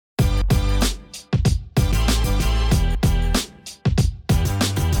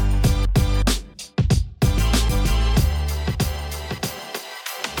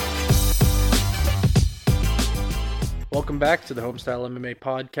back to the Homestyle MMA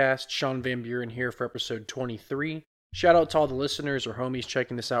podcast. Sean Van Buren here for episode 23. Shout out to all the listeners or homies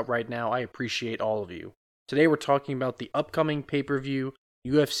checking this out right now. I appreciate all of you. Today we're talking about the upcoming pay-per-view,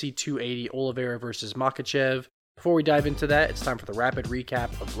 UFC 280 Oliveira versus Makhachev. Before we dive into that, it's time for the rapid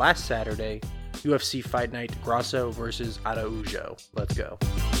recap of last Saturday, UFC Fight Night Grasso versus Araujo. Let's go.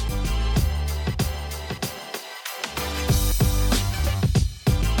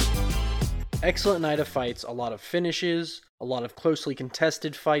 Excellent night of fights, a lot of finishes, a lot of closely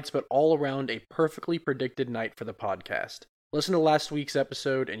contested fights, but all around a perfectly predicted night for the podcast. Listen to last week's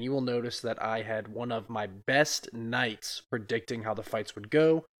episode and you will notice that I had one of my best nights predicting how the fights would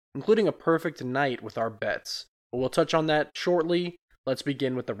go, including a perfect night with our bets. But we'll touch on that shortly. Let's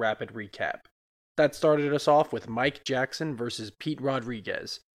begin with the rapid recap. That started us off with Mike Jackson versus Pete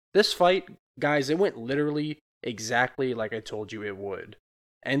Rodriguez. This fight, guys, it went literally exactly like I told you it would.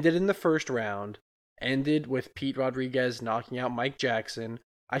 Ended in the first round, ended with Pete Rodriguez knocking out Mike Jackson.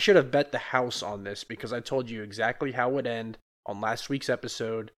 I should have bet the house on this because I told you exactly how it would end on last week's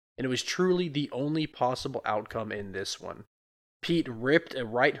episode, and it was truly the only possible outcome in this one. Pete ripped a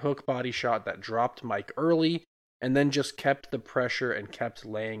right hook body shot that dropped Mike early, and then just kept the pressure and kept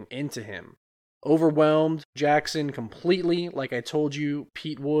laying into him. Overwhelmed Jackson completely, like I told you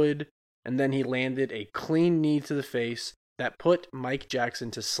Pete would, and then he landed a clean knee to the face that put Mike Jackson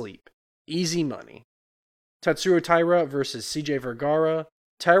to sleep. Easy money. Tatsuro Taira versus CJ Vergara.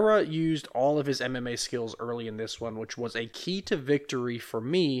 Taira used all of his MMA skills early in this one, which was a key to victory for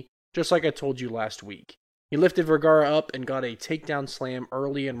me, just like I told you last week. He lifted Vergara up and got a takedown slam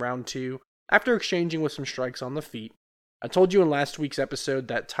early in round 2, after exchanging with some strikes on the feet. I told you in last week's episode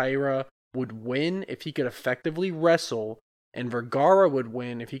that Taira would win if he could effectively wrestle, and Vergara would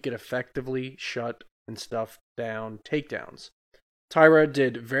win if he could effectively shut and stuff down takedowns. Taira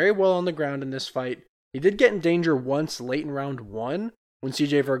did very well on the ground in this fight. He did get in danger once late in round 1 when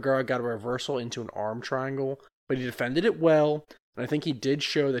CJ Vergara got a reversal into an arm triangle, but he defended it well, and I think he did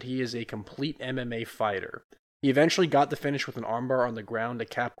show that he is a complete MMA fighter. He eventually got the finish with an armbar on the ground to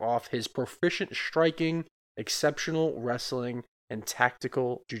cap off his proficient striking, exceptional wrestling, and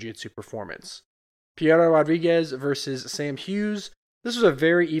tactical jiu-jitsu performance. Piero Rodriguez versus Sam Hughes. This was a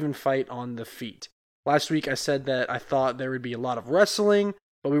very even fight on the feet. Last week I said that I thought there would be a lot of wrestling,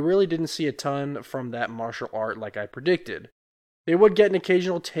 but we really didn't see a ton from that martial art like I predicted. They would get an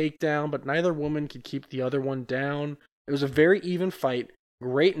occasional takedown, but neither woman could keep the other one down. It was a very even fight,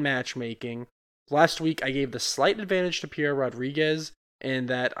 great matchmaking. Last week I gave the slight advantage to Piero Rodriguez, and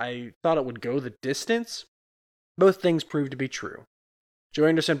that I thought it would go the distance. Both things proved to be true.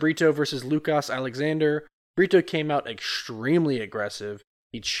 Joanderson Brito versus Lucas Alexander. Brito came out extremely aggressive.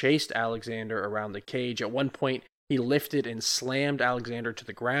 He chased Alexander around the cage. At one point, he lifted and slammed Alexander to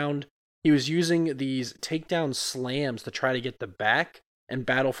the ground. He was using these takedown slams to try to get the back and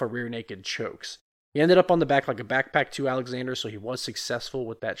battle for rear naked chokes. He ended up on the back like a backpack to Alexander, so he was successful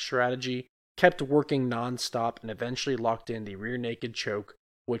with that strategy. Kept working non-stop and eventually locked in the rear naked choke,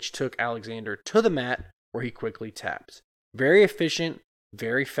 which took Alexander to the mat where he quickly tapped. Very efficient,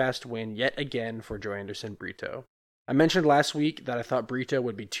 very fast win yet again for Joanderson Brito. I mentioned last week that I thought Brito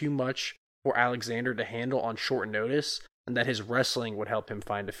would be too much for Alexander to handle on short notice, and that his wrestling would help him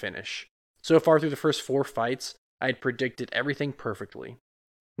find a finish. So far through the first 4 fights, I had predicted everything perfectly.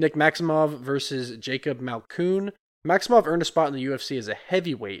 Nick Maximov versus Jacob Malkoun. Maximov earned a spot in the UFC as a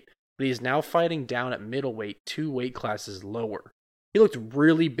heavyweight, but he is now fighting down at middleweight 2 weight classes lower. He looked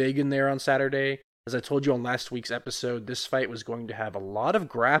really big in there on Saturday. As I told you on last week's episode, this fight was going to have a lot of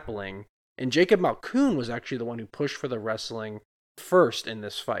grappling, and Jacob Malkoun was actually the one who pushed for the wrestling first in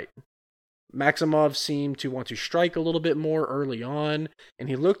this fight. Maximov seemed to want to strike a little bit more early on, and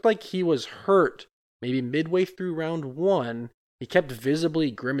he looked like he was hurt. Maybe midway through round 1, he kept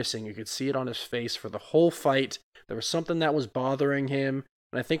visibly grimacing. You could see it on his face for the whole fight. There was something that was bothering him,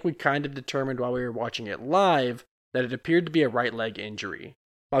 and I think we kind of determined while we were watching it live that it appeared to be a right leg injury.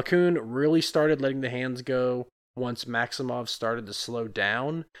 Malkoun really started letting the hands go once Maximov started to slow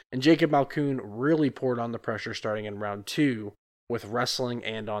down, and Jacob Malkoun really poured on the pressure starting in round 2 with wrestling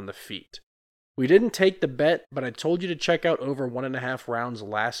and on the feet. We didn't take the bet, but I told you to check out over 1.5 rounds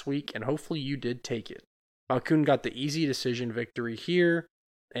last week, and hopefully you did take it. Malkoun got the easy decision victory here,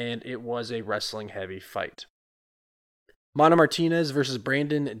 and it was a wrestling-heavy fight. Mana Martinez versus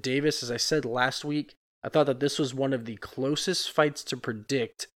Brandon Davis. As I said last week, I thought that this was one of the closest fights to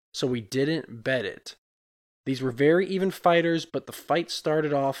predict, so we didn't bet it. These were very even fighters, but the fight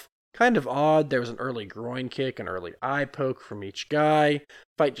started off kind of odd. There was an early groin kick, an early eye poke from each guy.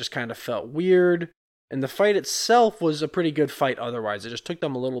 Fight just kind of felt weird. And the fight itself was a pretty good fight otherwise. It just took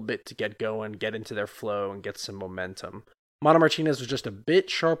them a little bit to get going, get into their flow, and get some momentum. Mana Martinez was just a bit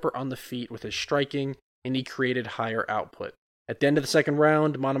sharper on the feet with his striking, and he created higher output. At the end of the second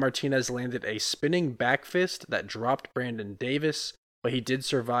round, Mana Martinez landed a spinning back fist that dropped Brandon Davis, but he did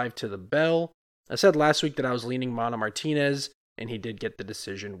survive to the bell. I said last week that I was leaning Mana Martinez, and he did get the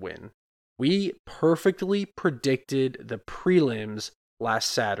decision win. We perfectly predicted the prelims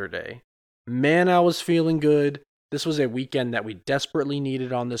last Saturday. Man, I was feeling good. This was a weekend that we desperately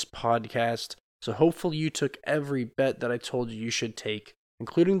needed on this podcast, so hopefully you took every bet that I told you should take,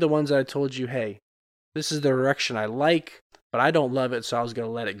 including the ones that I told you, hey, this is the direction I like, but I don't love it, so I was going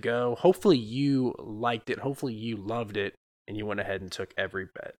to let it go. Hopefully you liked it. Hopefully you loved it, and you went ahead and took every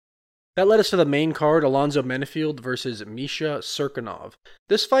bet. That led us to the main card, Alonzo Menifield versus Misha Cirkunov.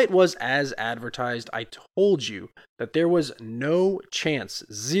 This fight was as advertised. I told you that there was no chance,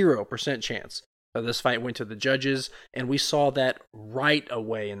 0% chance, that this fight went to the judges, and we saw that right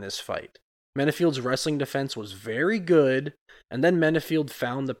away in this fight. Menifield's wrestling defense was very good, and then Menifield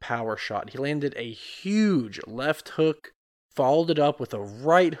found the power shot. He landed a huge left hook, followed it up with a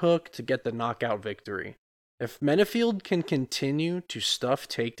right hook to get the knockout victory. If Menifield can continue to stuff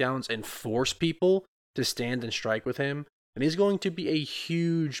takedowns and force people to stand and strike with him, then he's going to be a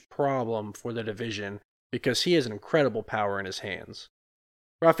huge problem for the division because he has an incredible power in his hands.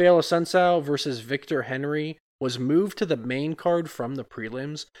 Rafael Assunção versus Victor Henry was moved to the main card from the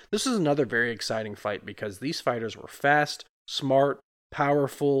prelims. This is another very exciting fight because these fighters were fast, smart,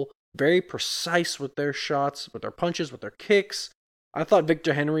 powerful, very precise with their shots, with their punches, with their kicks. I thought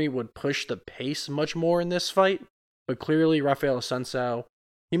Victor Henry would push the pace much more in this fight, but clearly Rafael Assunção,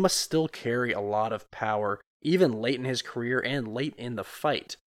 he must still carry a lot of power, even late in his career and late in the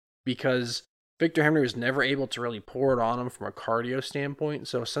fight, because Victor Henry was never able to really pour it on him from a cardio standpoint,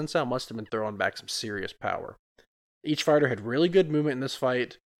 so Assunção must have been throwing back some serious power. Each fighter had really good movement in this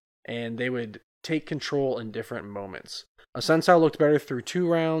fight, and they would take control in different moments. Assunção looked better through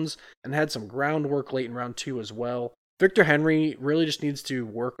 2 rounds, and had some groundwork late in round 2 as well. Victor Henry really just needs to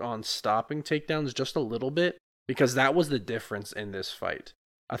work on stopping takedowns just a little bit, because that was the difference in this fight.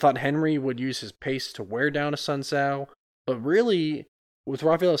 I thought Henry would use his pace to wear down Assunção, but really, with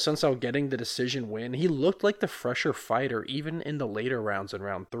Rafael Assunção getting the decision win, he looked like the fresher fighter even in the later rounds in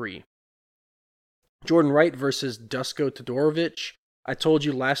round 3. Jordan Wright versus Dusko Todorovic. I told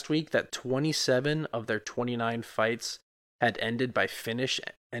you last week that 27 of their 29 fights had ended by finish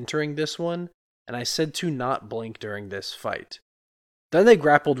entering this one, and I said to not blink during this fight. Then they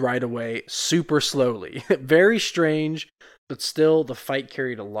grappled right away, super slowly. Very strange, but still the fight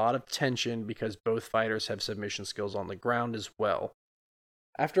carried a lot of tension because both fighters have submission skills on the ground as well.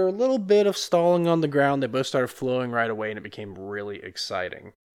 After a little bit of stalling on the ground, they both started flowing right away and it became really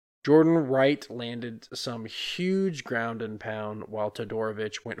exciting. Jordan Wright landed some huge ground and pound while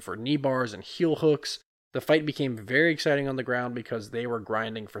Todorovic went for knee bars and heel hooks. The fight became very exciting on the ground because they were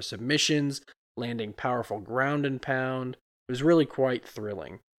grinding for submissions, landing powerful ground and pound. It was really quite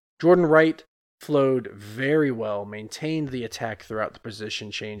thrilling. Jordan Wright flowed very well, maintained the attack throughout the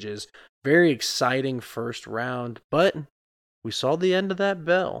position changes. Very exciting first round, but we saw the end of that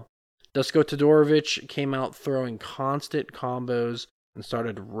bell. Dusko Todorovic came out throwing constant combos and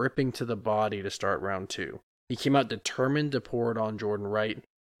started ripping to the body to start round 2. He came out determined to pour it on Jordan Wright.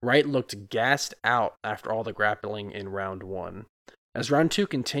 Wright looked gassed out after all the grappling in round 1. As round 2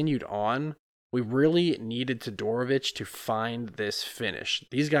 continued on, we really needed Todorovic to find this finish.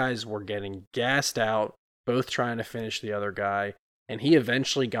 These guys were getting gassed out, both trying to finish the other guy, and he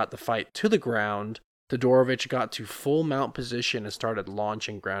eventually got the fight to the ground. Todorovic got to full mount position and started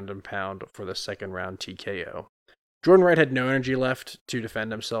launching ground and pound for the second round TKO. Jordan Wright had no energy left to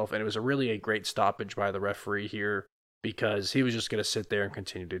defend himself, and it was really a great stoppage by the referee here because he was just going to sit there and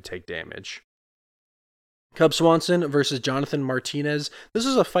continue to take damage. Cub Swanson versus Jonathan Martinez. This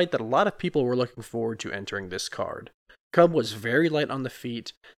is a fight that a lot of people were looking forward to entering this card. Cub was very light on the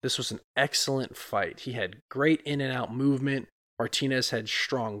feet. This was an excellent fight. He had great in and out movement. Martinez had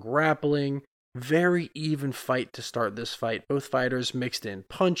strong grappling. Very even fight to start this fight. Both fighters mixed in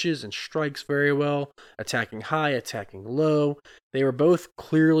punches and strikes very well, attacking high, attacking low. They were both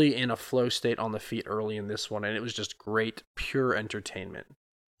clearly in a flow state on the feet early in this one, and it was just great, pure entertainment.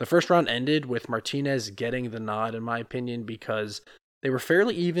 The first round ended with Martinez getting the nod, in my opinion, because they were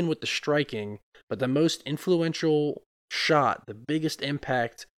fairly even with the striking, but the most influential shot, the biggest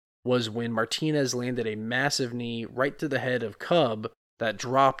impact, was when Martinez landed a massive knee right to the head of Cub that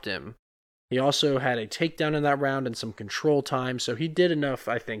dropped him. He also had a takedown in that round and some control time, so he did enough,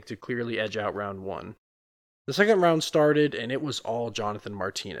 I think, to clearly edge out round 1. The second round started, and it was all Jonathan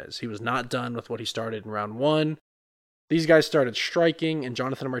Martinez. He was not done with what he started in round 1. These guys started striking, and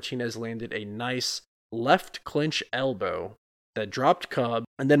Jonathan Martinez landed a nice left clinch elbow that dropped Cub,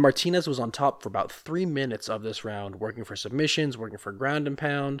 and then Martinez was on top for about 3 minutes of this round, working for submissions, working for ground and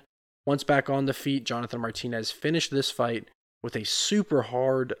pound. Once back on the feet, Jonathan Martinez finished this fight with a super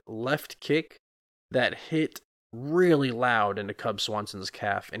hard left kick that hit really loud into Cub Swanson's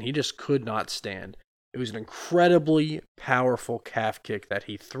calf, and he just could not stand. It was an incredibly powerful calf kick that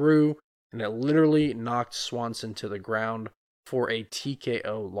he threw, and it literally knocked Swanson to the ground for a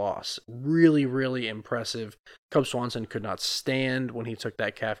TKO loss. Really, really impressive. Cub Swanson could not stand when he took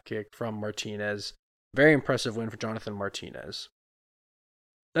that calf kick from Martinez. Very impressive win for Jonathan Martinez.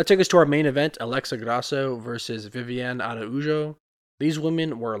 That took us to our main event, Alexa Grasso versus Viviane Araújo. These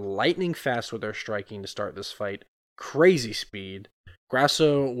women were lightning fast with their striking to start this fight. Crazy speed.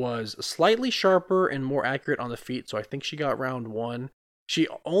 Grasso was slightly sharper and more accurate on the feet, so I think she got round 1. She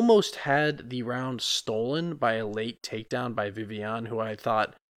almost had the round stolen by a late takedown by Viviane, who I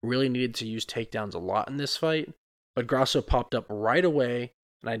thought really needed to use takedowns a lot in this fight. But Grasso popped up right away,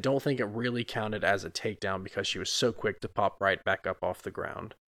 and I don't think it really counted as a takedown because she was so quick to pop right back up off the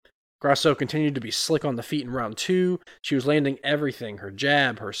ground. Grasso continued to be slick on the feet in round 2. She was landing everything, her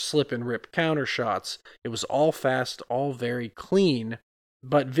jab, her slip and rip counter shots. It was all fast, all very clean.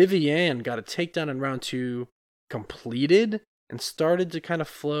 But Viviane got a takedown in round 2 completed and started to kind of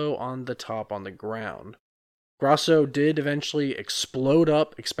flow on the top on the ground. Grasso did eventually explode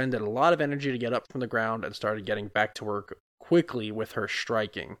up, expended a lot of energy to get up from the ground, and started getting back to work quickly with her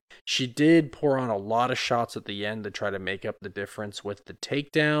striking. She did pour on a lot of shots at the end to try to make up the difference with the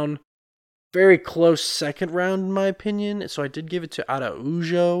takedown. Very close second round, in my opinion, so I did give it to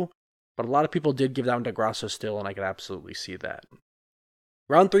Araújo, but a lot of people did give that one to Grasso still, and I could absolutely see that.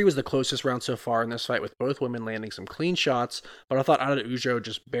 Round 3 was the closest round so far in this fight, with both women landing some clean shots, but I thought Araújo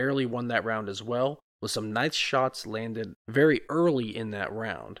just barely won that round as well, with some nice shots landed very early in that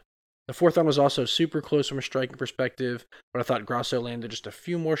round. The fourth round was also super close from a striking perspective, but I thought Grasso landed just a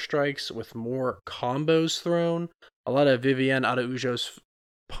few more strikes with more combos thrown. A lot of Viviane Araújo's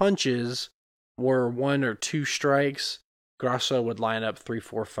punches were 1 or 2 strikes. Grasso would line up 3,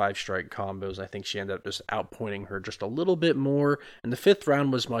 4, 5 strike combos. I think she ended up just outpointing her just a little bit more, and the fifth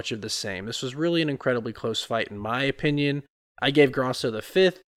round was much of the same. This was really an incredibly close fight in my opinion. I gave Grasso the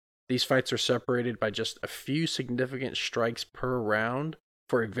 5th. These fights are separated by just a few significant strikes per round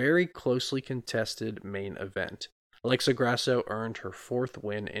for a very closely contested main event. Alexa Grasso earned her 4th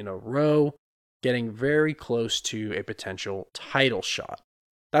win in a row, getting very close to a potential title shot.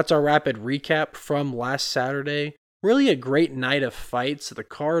 That's our rapid recap from last Saturday. Really a great night of fights. The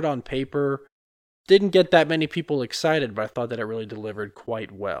card on paper didn't get that many people excited, but I thought that it really delivered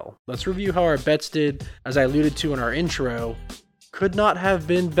quite well. Let's review how our bets did. As I alluded to in our intro, could not have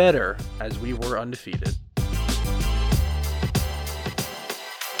been better as we were undefeated.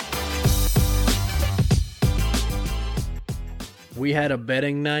 We had a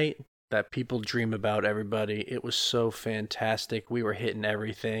betting night that people dream about, everybody. It was so fantastic. We were hitting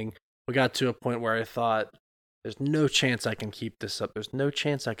everything. We got to a point where I thought, there's no chance I can keep this up. There's no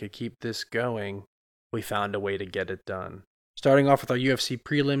chance I could keep this going. We found a way to get it done. Starting off with our UFC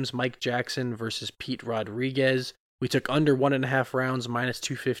prelims, Mike Jackson versus Pete Rodriguez. We took under 1.5 rounds, minus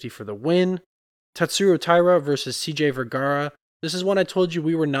 250 for the win. Tatsuro Taira versus CJ Vergara. This is one I told you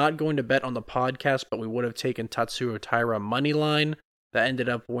we were not going to bet on the podcast, but we would have taken Tatsuro Taira money line. That ended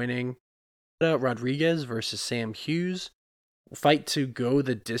up winning. Rodriguez versus Sam Hughes. Fight to go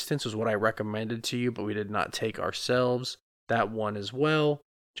the distance was what I recommended to you, but we did not take ourselves. That one as well.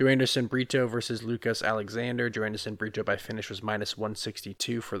 Joanderson Brito versus Lucas Alexander. Joanderson Brito by finish was minus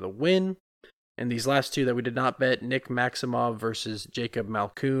 162 for the win. And these last two that we did not bet, Nick Maximov versus Jacob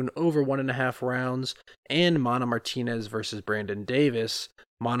Malkoun over 1.5 rounds, and Mana Martinez versus Brandon Davis.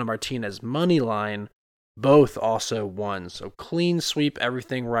 Mana Martinez money line, both also won. So clean sweep,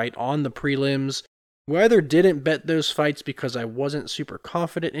 everything right on the prelims. We either didn't bet those fights because I wasn't super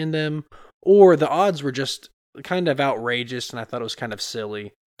confident in them, or the odds were just kind of outrageous, and I thought it was kind of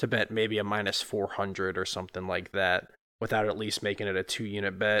silly to bet maybe a minus 400 or something like that without at least making it a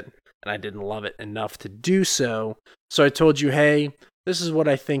 2-unit bet, and I didn't love it enough to do so. So I told you, hey, this is what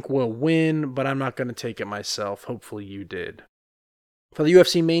I think will win, but I'm not going to take it myself. Hopefully you did. For the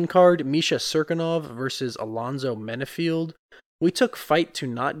UFC main card, Misha Serkinov versus Alonzo Menefield. We took fight to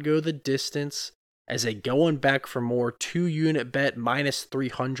not go the distance as a going back for more 2-unit bet minus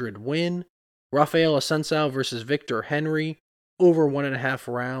 300 win. Rafael Assunção versus Victor Henry over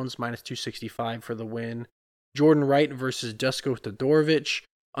 1.5 rounds minus 265 for the win. Jordan Wright versus Dusko Todorovic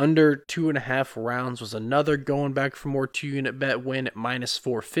under 2.5 rounds was another going back for more 2-unit bet win at minus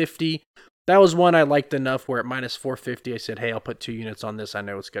 450. That was one I liked enough where at minus 450 I said, hey, I'll put 2 units on this. I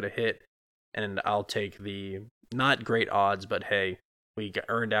know it's going to hit. and I'll take the not great odds, but hey, we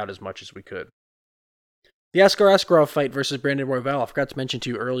earned out as much as we could. The Askar Askarov fight versus Brandon Royval, I forgot to mention to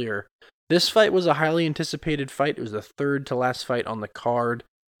you earlier. This fight was a highly anticipated fight. It was the third to last fight on the card.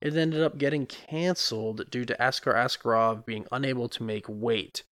 It ended up getting canceled due to Askar Askarov being unable to make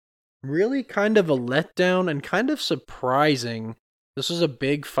weight. Really kind of a letdown and kind of surprising. This was a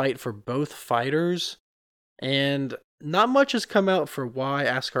big fight for both fighters, and not much has come out for why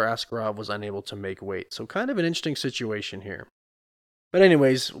Askar Askarov was unable to make weight. So kind of an interesting situation here. But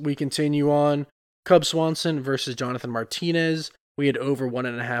anyways, we continue on. Cub Swanson versus Jonathan Martinez. We had over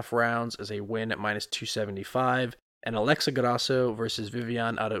 1.5 rounds as a win at minus 275. And Alexa Grasso versus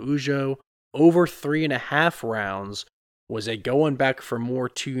Viviane Araújo. Over 3.5 rounds was a going back for more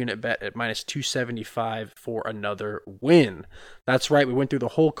 2-unit bet at minus 275 for another win. That's right, we went through the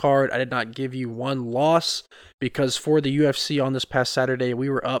whole card. I did not give you one loss because for the UFC on this past Saturday, we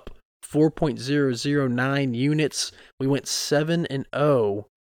were up 4.009 units. We went 7-0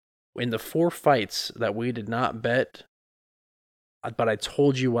 in the 4 fights that we did not bet, but I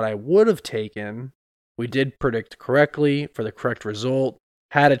told you what I would have taken. We did predict correctly for the correct result,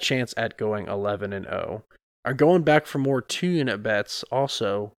 had a chance at going 11-0. Our going back for more 2-unit bets,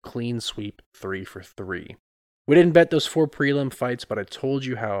 also clean sweep 3 for 3. We didn't bet those 4 prelim fights, but I told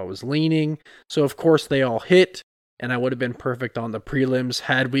you how I was leaning, so of course they all hit, and I would have been perfect on the prelims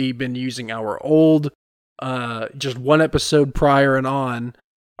had we been using our old, just one episode prior and on,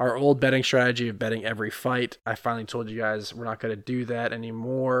 our old betting strategy of betting every fight. I finally told you guys we're not going to do that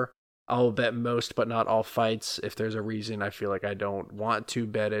anymore. I'll bet most but not all fights. If there's a reason I feel like I don't want to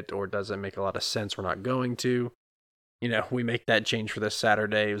bet it or doesn't make a lot of sense, we're not going to. You know, we make that change for this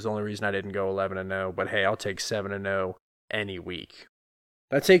Saturday. It was the only reason I didn't go 11-0, but hey, I'll take 7-0 any week.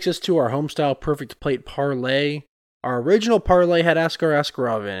 That takes us to our homestyle perfect plate parlay. Our original parlay had Askar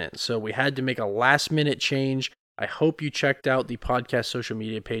Askarov in it, so we had to make a last-minute change. I hope you checked out the podcast social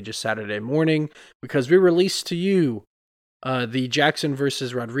media pages Saturday morning because we released to you the Jackson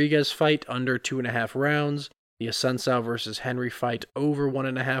versus Rodriguez fight under 2.5 rounds, the Asuncao versus Henry fight over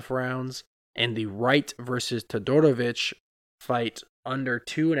 1.5 rounds, and the Wright versus Todorovic fight under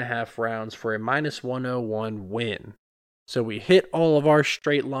 2.5 rounds for a minus 101 win. So we hit all of our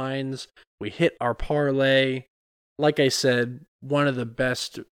straight lines. We hit our parlay. Like I said, one of the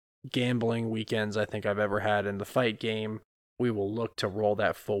best gambling weekends I think I've ever had in the fight game. We will look to roll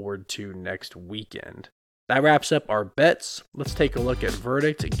that forward to next weekend. That wraps up our bets. Let's take a look at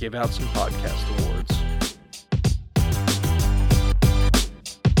verdict and give out some podcast awards.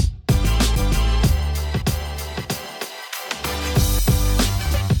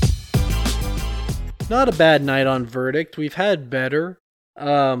 Not a bad night on verdict. We've had better.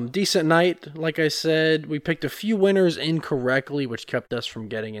 Decent night, like I said. We picked a few winners incorrectly, which kept us from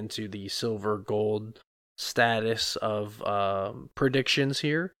getting into the silver gold status of predictions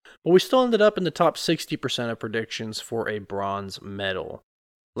here. But we still ended up in the top 60% of predictions for a bronze medal.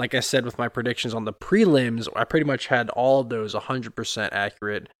 Like I said with my predictions on the prelims, I pretty much had all of those 100%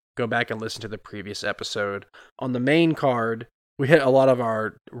 accurate. Go back and listen to the previous episode. On the main card, we hit a lot of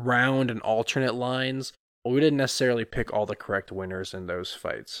our round and alternate lines, but we didn't necessarily pick all the correct winners in those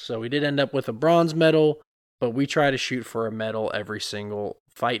fights. So we did end up with a bronze medal, but we try to shoot for a medal every single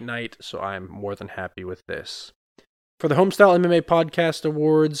fight night, so I'm more than happy with this. For the Homestyle MMA Podcast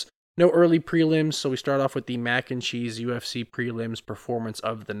Awards, no early prelims, so we start off with the Mac and Cheese UFC Prelims Performance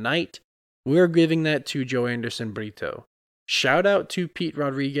of the Night. We're giving that to Joe Anderson Brito. Shout out to Pete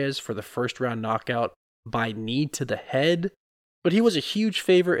Rodriguez for the first round knockout by knee to the head. But he was a huge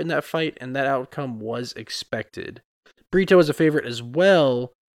favorite in that fight, and that outcome was expected. Brito is a favorite as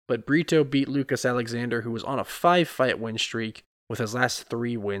well, but Brito beat Lucas Alexander, who was on a 5-fight win streak, with his last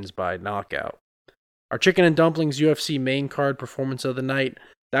 3 wins by knockout. Our Chicken and Dumplings UFC main card performance of the night,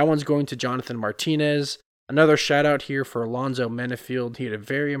 that one's going to Jonathan Martinez. Another shout out here for Alonzo Menefield. He had a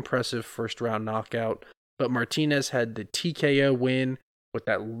very impressive first round knockout, but Martinez had the TKO win with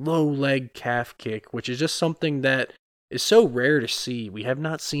that low leg calf kick, which is just something that is so rare to see. We have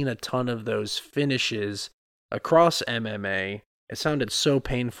not seen a ton of those finishes across MMA. It sounded so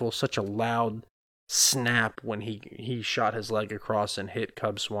painful, such a loud snap when he shot his leg across and hit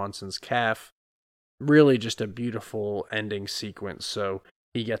Cub Swanson's calf. Really just a beautiful ending sequence, so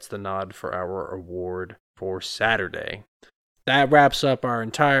he gets the nod for our award for Saturday. That wraps up our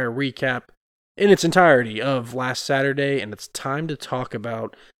entire recap in its entirety of last Saturday, and it's time to talk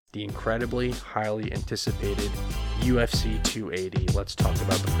about the incredibly highly anticipated UFC 280. Let's talk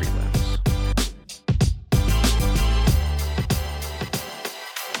about the prelims.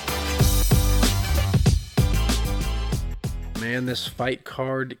 Man, this fight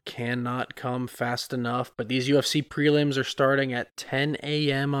card cannot come fast enough, but these UFC prelims are starting at 10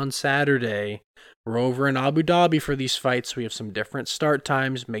 a.m. on Saturday. We're over in Abu Dhabi for these fights. We have some different start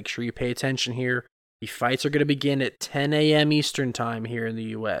times. Make sure you pay attention here. The fights are going to begin at 10 a.m. Eastern Time here in the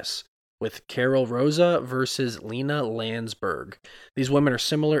U.S. with Carol Rosa versus Lena Landsberg. These women are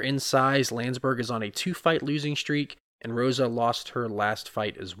similar in size. Landsberg is on a 2-fight losing streak, and Rosa lost her last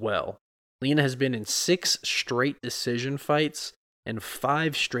fight as well. Lena has been in 6 straight decision fights and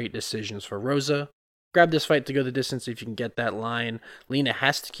 5 straight decisions for Rosa. Grab this fight to go the distance if you can get that line. Lena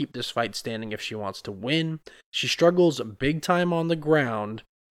has to keep this fight standing if she wants to win. She struggles big time on the ground,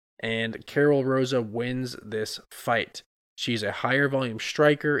 and Carol Rosa wins this fight. She's a higher volume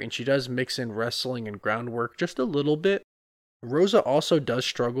striker, and she does mix in wrestling and groundwork just a little bit. Rosa also does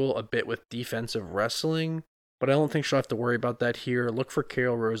struggle a bit with defensive wrestling, but I don't think she'll have to worry about that here. Look for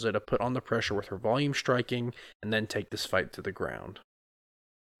Carol Rosa to put on the pressure with her volume striking and then take this fight to the ground.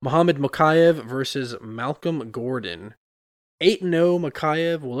 Muhammad Makhachev versus Malcolm Gordon. 8-0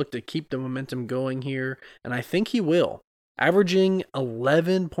 Makhachev will look to keep the momentum going here, and I think he will. Averaging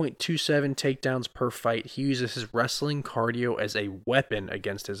 11.27 takedowns per fight, he uses his wrestling cardio as a weapon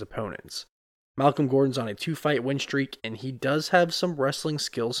against his opponents. Malcolm Gordon's on a 2-fight win streak, and he does have some wrestling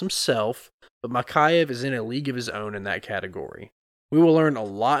skills himself, but Makhachev is in a league of his own in that category. We will learn a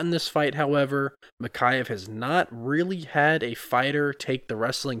lot in this fight, however. Makhachev has not really had a fighter take the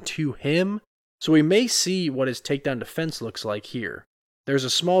wrestling to him, so we may see what his takedown defense looks like here. There's a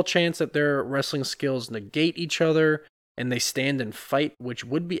small chance that their wrestling skills negate each other, and they stand and fight, which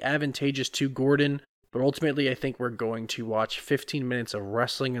would be advantageous to Gordon, but ultimately I think we're going to watch 15 minutes of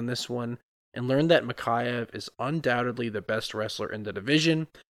wrestling in this one, and learn that Makhachev is undoubtedly the best wrestler in the division.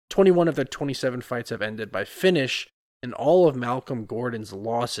 21 of their 27 fights have ended by finish, and all of Malcolm Gordon's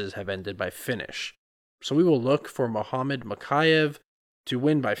losses have ended by finish. So we will look for Muhammad Makhachev to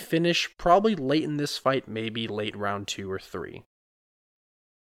win by finish, probably late in this fight, maybe late round 2 or 3.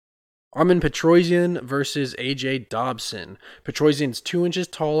 Armen Petrosyan versus AJ Dobson. Petrosyan's 2 inches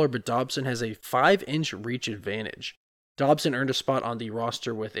taller, but Dobson has a 5-inch reach advantage. Dobson earned a spot on the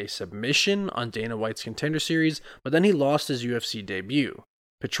roster with a submission on Dana White's Contender Series, but then he lost his UFC debut.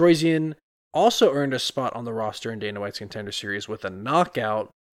 Petrosyan also earned a spot on the roster in Dana White's Contender Series with a knockout.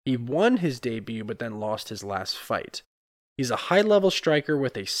 He won his debut, but then lost his last fight. He's a high-level striker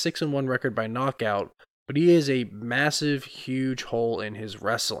with a 6-1 record by knockout, but he is a massive, huge hole in his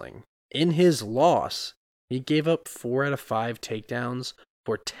wrestling. In his loss, he gave up 4 out of 5 takedowns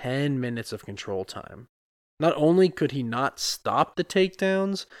for 10 minutes of control time. Not only could he not stop the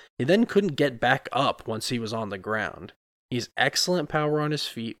takedowns, he then couldn't get back up once he was on the ground. He has excellent power on his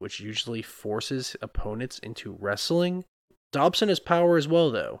feet, which usually forces opponents into wrestling. Dobson has power as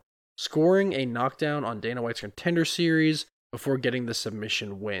well, though, scoring a knockdown on Dana White's Contender Series before getting the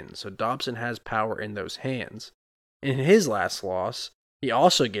submission win, so Dobson has power in those hands. In his last loss, he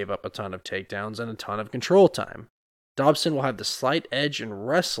also gave up a ton of takedowns and a ton of control time. Dobson will have the slight edge in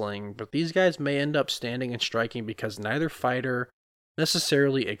wrestling, but these guys may end up standing and striking because neither fighter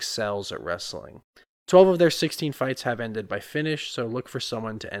necessarily excels at wrestling. 12 of their 16 fights have ended by finish, so look for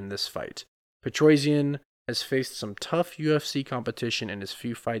someone to end this fight. Petrosyan has faced some tough UFC competition in his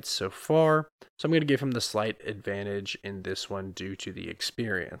few fights so far, so I'm going to give him the slight advantage in this one due to the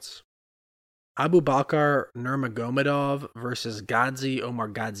experience. Abubakar Nurmagomedov versus Gadzi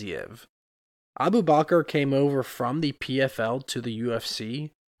Omargadziev. Abubakar came over from the PFL to the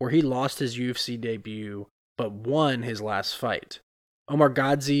UFC, where he lost his UFC debut, but won his last fight.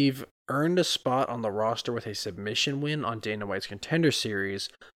 Omargadziev earned a spot on the roster with a submission win on Dana White's Contender Series,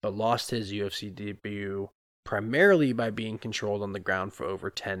 but lost his UFC debut primarily by being controlled on the ground for over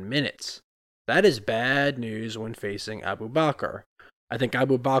 10 minutes. That is bad news when facing Abubakar. I think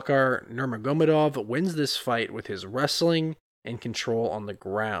Abubakar Nurmagomedov wins this fight with his wrestling and control on the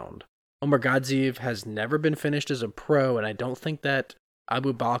ground. Omargadziev has never been finished as a pro, and I don't think that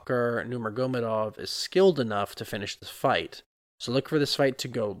Abubakar Nurmagomedov is skilled enough to finish the fight. So look for this fight to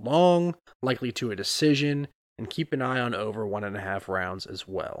go long, likely to a decision, and keep an eye on over 1.5 rounds as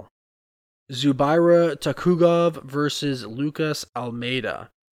well. Zubaira Tukhugov versus Lucas Almeida.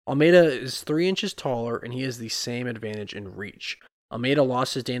 Almeida is 3 inches taller, and he has the same advantage in reach. Almeida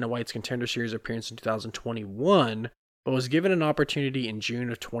lost his Dana White's Contender Series appearance in 2021, but was given an opportunity in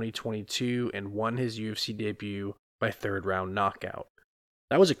June of 2022 and won his UFC debut by 3rd-round knockout.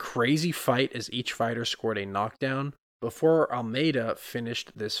 That was a crazy fight as each fighter scored a knockdown before Almeida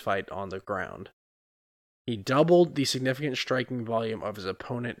finished this fight on the ground. He doubled the significant striking volume of his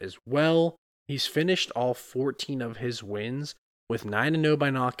opponent as well. He's finished all 14 of his wins with 9-0 by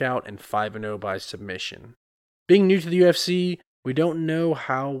knockout and 5-0 by submission. Being new to the UFC, we don't know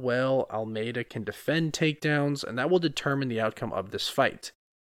how well Almeida can defend takedowns, and that will determine the outcome of this fight.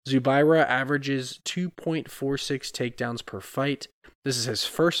 Zubaira averages 2.46 takedowns per fight. This is his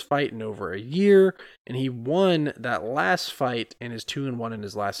first fight in over a year, and he won that last fight and is 2-1 in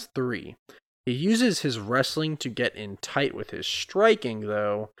his last 3. He uses his wrestling to get in tight with his striking,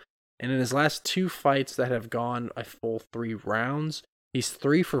 though, and in his last 2 fights that have gone a full 3 rounds, he's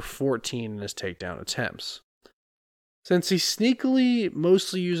 3 for 14 in his takedown attempts. Since he sneakily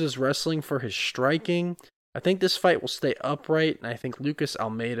mostly uses wrestling for his striking, I think this fight will stay upright, and I think Lucas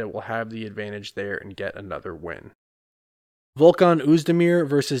Almeida will have the advantage there and get another win. Volkan Oezdemir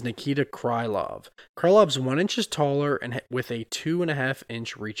versus Nikita Krylov. Krylov's 1 inch taller and with a 2.5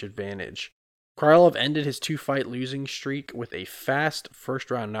 inch reach advantage. Krylov ended his 2-fight losing streak with a fast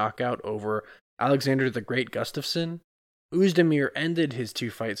first-round knockout over Alexander the Great Gustafsson. Oezdemir ended his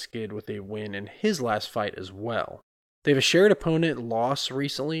 2-fight skid with a win in his last fight as well. They have a shared opponent loss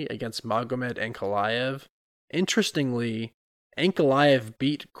recently against Magomed Ankalaev. Interestingly, Ankalaev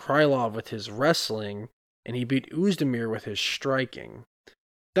beat Krylov with his wrestling, and he beat Oezdemir with his striking.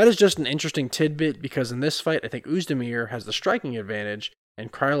 That is just an interesting tidbit because in this fight, I think Oezdemir has the striking advantage,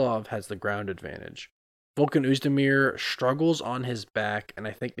 and Krylov has the ground advantage. Volkan Oezdemir struggles on his back, and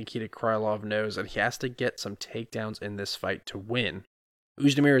I think Nikita Krylov knows that he has to get some takedowns in this fight to win.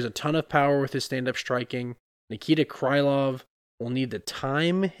 Oezdemir has a ton of power with his stand-up striking. Nikita Krylov will need to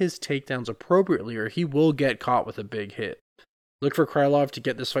time his takedowns appropriately or he will get caught with a big hit. Look for Krylov to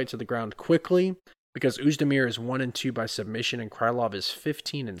get this fight to the ground quickly because Oezdemir is 1-2 by submission and Krylov is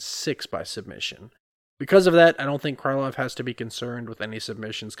 15-6 by submission. Because of that, I don't think Krylov has to be concerned with any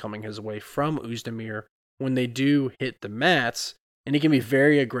submissions coming his way from Oezdemir when they do hit the mats, and he can be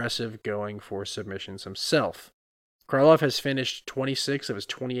very aggressive going for submissions himself. Krylov has finished 26 of his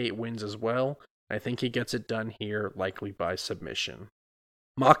 28 wins as well. I think he gets it done here, likely by submission.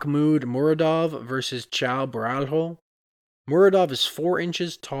 Mahmoud Muradov versus Chao Baralho. Muradov is 4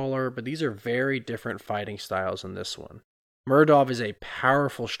 inches taller, but these are very different fighting styles in this one. Muradov is a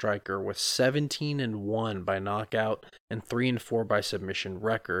powerful striker with 17-1 by knockout and 3-4 by submission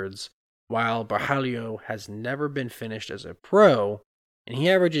records, while Baralho has never been finished as a pro, and he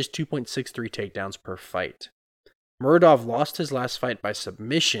averages 2.63 takedowns per fight. Muradov lost his last fight by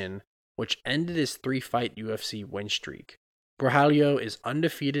submission, which ended his 3-fight UFC win streak. Baralho is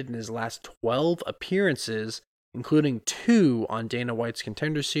undefeated in his last 12 appearances, including 2 on Dana White's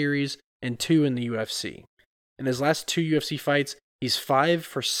Contender Series and 2 in the UFC. In his last 2 UFC fights, he's 5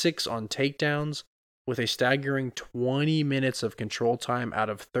 for 6 on takedowns, with a staggering 20 minutes of control time out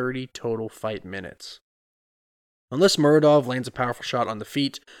of 30 total fight minutes. Unless Muradov lands a powerful shot on the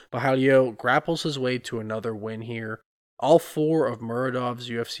feet, Baralho grapples his way to another win here. All 4 of Muradov's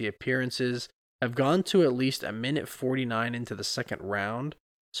UFC appearances have gone to at least a minute 49 into the second round,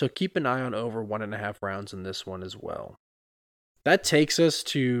 so keep an eye on over 1.5 rounds in this one as well. That takes us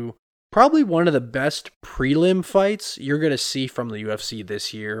to probably one of the best prelim fights you're going to see from the UFC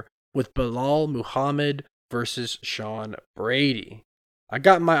this year, with Belal Muhammad versus Sean Brady. I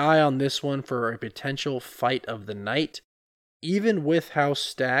got my eye on this one for a potential fight of the night. Even with how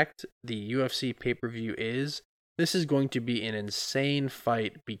stacked the UFC pay-per-view is, this is going to be an insane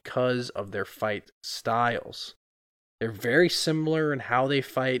fight because of their fight styles. They're very similar in how they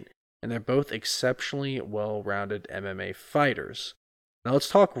fight, and they're both exceptionally well-rounded MMA fighters. Now let's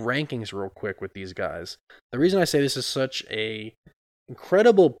talk rankings real quick with these guys. The reason I say this is such a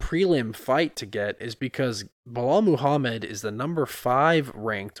incredible prelim fight to get is because Belal Muhammad is the number 5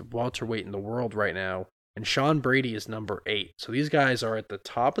 ranked welterweight in the world right now, and Sean Brady is number 8. So these guys are at the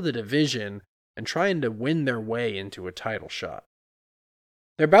top of the division and trying to win their way into a title shot.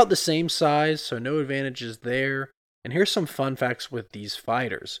 They're about the same size, so no advantages there. And here's some fun facts with these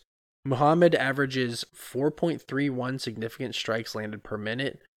fighters. Muhammad averages 4.31 significant strikes landed per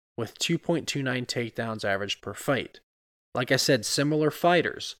minute, with 2.29 takedowns averaged per fight. Like I said, similar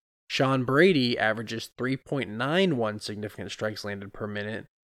fighters. Sean Brady averages 3.91 significant strikes landed per minute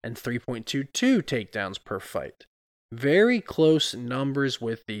and 3.22 takedowns per fight. Very close numbers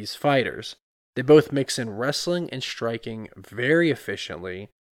with these fighters. They both mix in wrestling and striking very efficiently.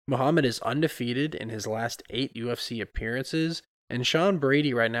 Muhammad is undefeated in his last 8 UFC appearances, and Sean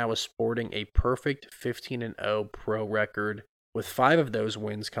Brady right now is sporting a perfect 15-0 pro record, with 5 of those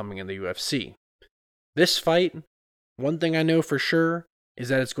wins coming in the UFC. This fight, one thing I know for sure, is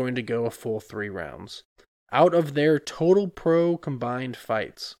that it's going to go a full 3 rounds. Out of their total pro combined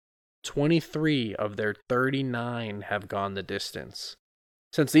fights, 23 of their 39 have gone the distance.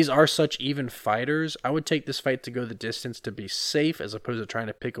 Since these are such even fighters, I would take this fight to go the distance to be safe as opposed to trying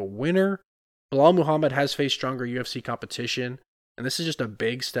to pick a winner. Bilal Muhammad has faced stronger UFC competition, and this is just a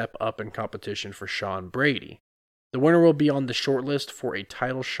big step up in competition for Sean Brady. The winner will be on the shortlist for a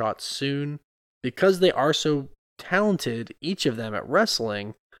title shot soon. Because they are so talented, each of them at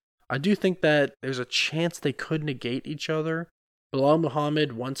wrestling, I do think that there's a chance they could negate each other. Bilal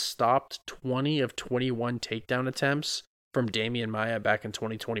Muhammad once stopped 20 of 21 takedown attempts from Damian Maia back in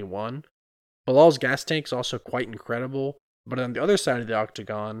 2021. Bilal's gas tank is also quite incredible, but on the other side of the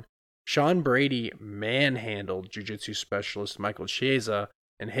octagon, Sean Brady manhandled jiu-jitsu specialist Michael Chiesa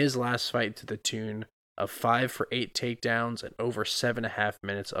in his last fight to the tune of 5 for 8 takedowns and over 7.5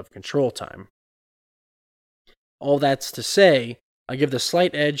 minutes of control time. All that's to say, I give the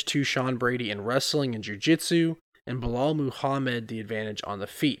slight edge to Sean Brady in wrestling and jiu-jitsu, and Bilal Muhammad the advantage on the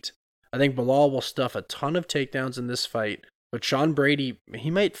feet. I think Bilal will stuff a ton of takedowns in this fight, but Sean Brady, he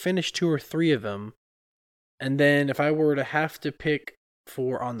might finish 2 or 3 of them. And then if I were to have to pick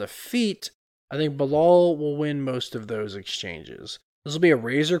for on the feet, I think Bilal will win most of those exchanges. This will be a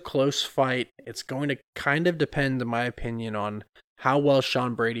razor close fight. It's going to kind of depend, in my opinion, on how well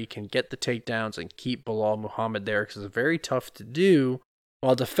Sean Brady can get the takedowns and keep Bilal Muhammad there, because it's very tough to do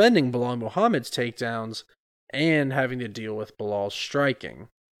while defending Bilal Muhammad's takedowns and having to deal with Bilal's striking.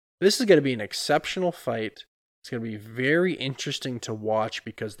 This is going to be an exceptional fight. It's going to be very interesting to watch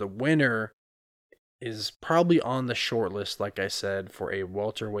because the winner is probably on the short list, like I said, for a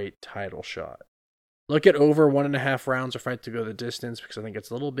welterweight title shot. Look at over 1.5 rounds of fight to go the distance because I think it's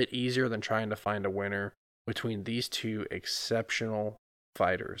a little bit easier than trying to find a winner between these two exceptional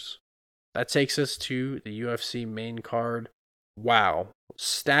fighters. That takes us to the UFC main card. Wow.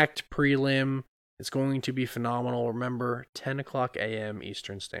 Stacked prelim. It's going to be phenomenal. Remember, 10 o'clock a.m.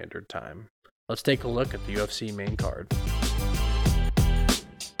 Eastern Standard Time. Let's take a look at the UFC main card.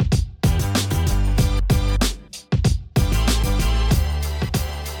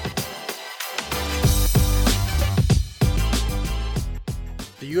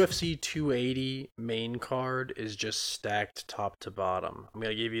 The UFC 280 main card is just stacked top to bottom. I'm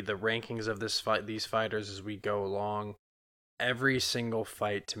going to give you the rankings of these fighters as we go along. Every single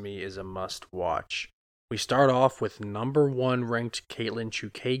fight to me is a must watch. We start off with number 1 ranked Caitlin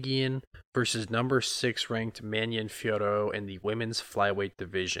Chookagian versus number 6 ranked Manon Fiorot in the women's flyweight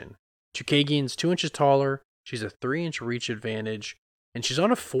division. Chookagian's 2 inches taller, she's a 3-inch reach advantage, and she's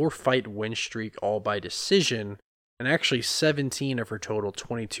on a 4-fight win streak all by decision, and actually 17 of her total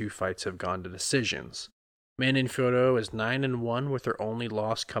 22 fights have gone to decisions. Manon Fiorot is 9-1 with her only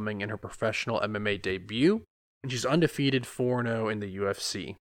loss coming in her professional MMA debut, and she's undefeated 4-0 in the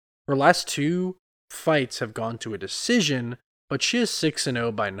UFC. Her last 2 fights have gone to a decision, but she is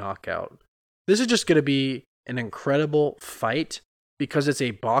 6-0 by knockout. This is just going to be an incredible fight because it's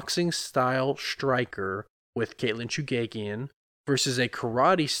a boxing style striker with Caitlin Chookagian versus a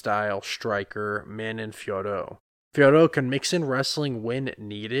karate style striker Manon Fiorot. Fiorot can mix in wrestling when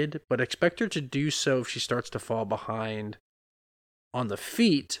needed, but expect her to do so if she starts to fall behind on the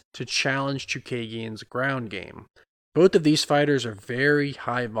feet to challenge Chookagian's ground game. Both of these fighters are very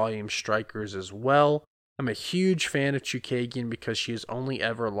high volume strikers as well. I'm a huge fan of Chookagian because she has only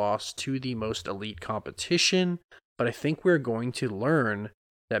ever lost to the most elite competition, but I think we're going to learn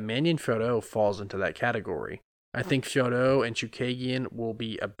that Manon Fiorot falls into that category. I think Fiorot and Chookagian will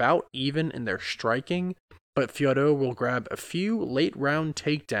be about even in their striking, but Fiorot will grab a few late round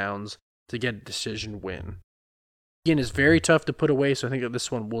takedowns to get a decision win. Again, is very tough to put away, so I think that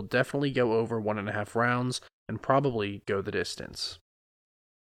this one will definitely go over 1.5 rounds and probably go the distance.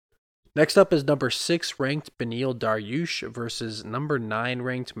 Next up is number 6 ranked Beneil Dariush versus number 9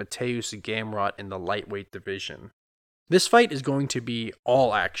 ranked Mateusz Gamrot in the lightweight division. This fight is going to be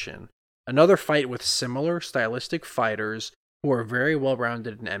all action. Another fight with similar stylistic fighters who are very well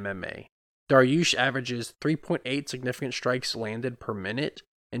rounded in MMA. Dariush averages 3.8 significant strikes landed per minute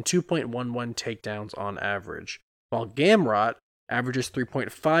and 2.11 takedowns on average, while Gamrot averages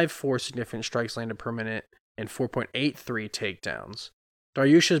 3.54 significant strikes landed per minute and 4.83 takedowns.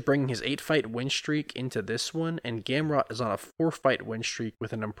 Dariush is bringing his 8-fight win streak into this one, and Gamrot is on a 4-fight win streak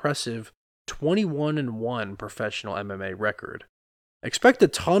with an impressive 21-1 professional MMA record. Expect a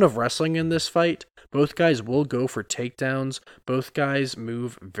ton of wrestling in this fight. Both guys will go for takedowns. Both guys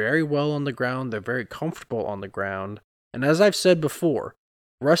move very well on the ground. They're very comfortable on the ground. And as I've said before,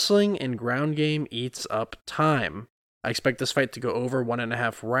 wrestling and ground game eats up time. I expect this fight to go over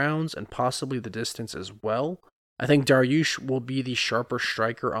 1.5 rounds and possibly the distance as well. I think Dariush will be the sharper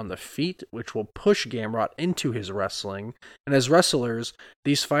striker on the feet, which will push Gamrot into his wrestling. And as wrestlers,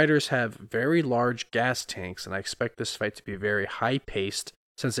 these fighters have very large gas tanks, and I expect this fight to be very high-paced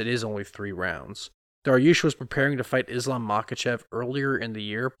since it is only 3 rounds. Dariush was preparing to fight Islam Makhachev earlier in the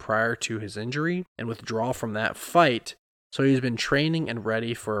year prior to his injury and withdrawal from that fight, so he's been training and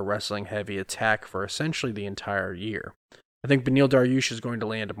ready for a wrestling-heavy attack for essentially the entire year. I think Beneil Dariush is going to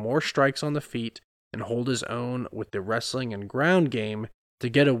land more strikes on the feet and hold his own with the wrestling and ground game to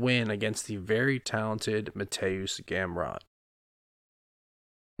get a win against the very talented Mateusz Gamrot.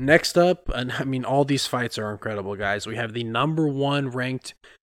 Next up, and I mean, all these fights are incredible, guys. We have the number 1 ranked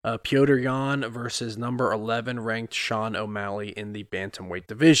Petr Yan versus number 11 ranked Sean O'Malley in the bantamweight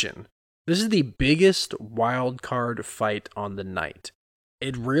division. This is the biggest wild card fight on the night.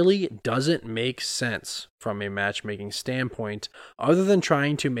 It really doesn't make sense from a matchmaking standpoint, other than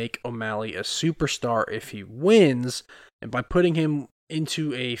trying to make O'Malley a superstar if he wins, and by putting him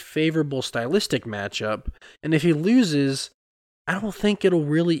into a favorable stylistic matchup, and if he loses, I don't think it'll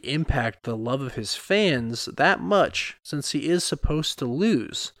really impact the love of his fans that much, since he is supposed to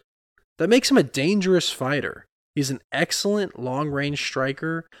lose. That makes him a dangerous fighter. He's an excellent long-range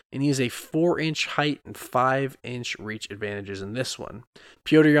striker, and he has a 4-inch height and 5-inch reach advantages in this one.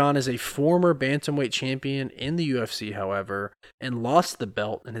 Petr Yan is a former bantamweight champion in the UFC, however, and lost the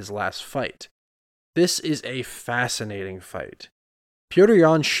belt in his last fight. This is a fascinating fight. Petr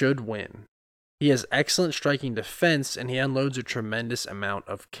Yan should win. He has excellent striking defense, and he unloads a tremendous amount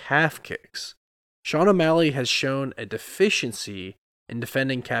of calf kicks. Sean O'Malley has shown a deficiency in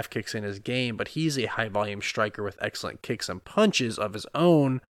defending calf kicks in his game, but he's a high-volume striker with excellent kicks and punches of his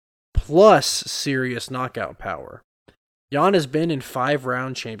own, plus serious knockout power. Yan has been in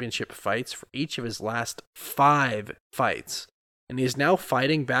 5-round championship fights for each of his last 5 fights, and he is now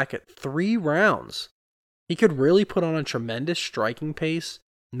fighting back at 3 rounds. He could really put on a tremendous striking pace,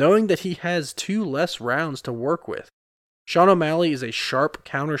 knowing that he has 2 less rounds to work with. Sean O'Malley is a sharp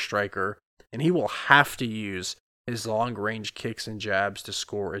counter-striker, and he will have to use his long-range kicks and jabs to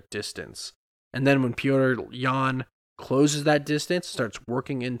score at distance. And then when Petr Yan closes that distance, starts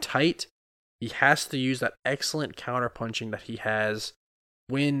working in tight, he has to use that excellent counter-punching that he has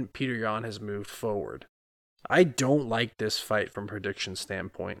when Petr Yan has moved forward. I don't like this fight from prediction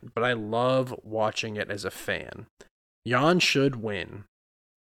standpoint, but I love watching it as a fan. Yan should win,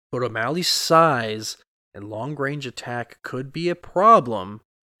 but O'Malley's size and long-range attack could be a problem,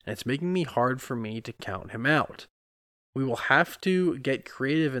 and it's making me hard for me to count him out. We will have to get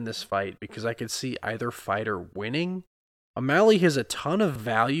creative in this fight because I could see either fighter winning. O'Malley has a ton of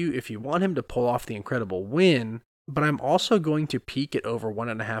value if you want him to pull off the incredible win, but I'm also going to peak it over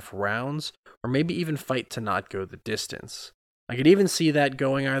 1.5 rounds, or maybe even fight to not go the distance. I could even see that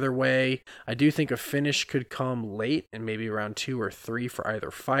going either way. I do think a finish could come late, and maybe round 2 or 3 for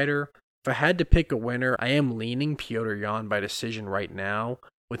either fighter. If I had to pick a winner, I am leaning Petr Yan by decision right now,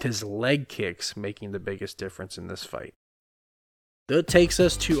 with his leg kicks making the biggest difference in this fight. That takes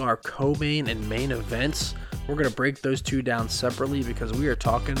us to our co-main and main events. We're going to break those two down separately because we are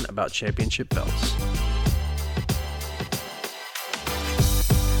talking about championship belts.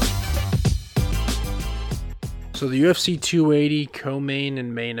 So the UFC 280 co-main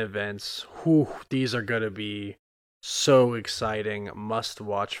and main events, these are going to be so exciting,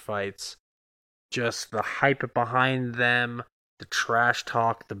 must-watch fights. Just the hype behind them, the trash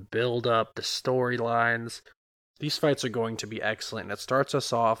talk, the build-up, the storylines. These fights are going to be excellent, and it starts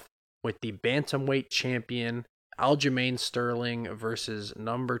us off with the bantamweight champion Aljamain Sterling versus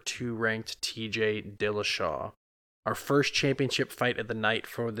number 2 ranked TJ Dillashaw. Our first championship fight of the night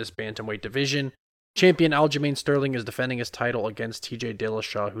for this bantamweight division. Champion Aljamain Sterling is defending his title against TJ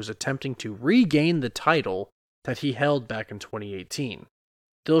Dillashaw, who's attempting to regain the title that he held back in 2018.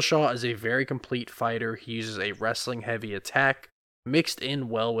 Dillashaw is a very complete fighter. He uses a wrestling-heavy attack, mixed in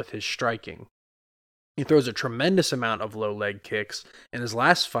well with his striking. He throws a tremendous amount of low leg kicks. In his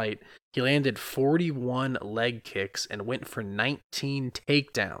last fight, he landed 41 leg kicks and went for 19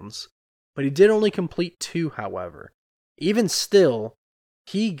 takedowns. But he did only complete 2, however. Even still,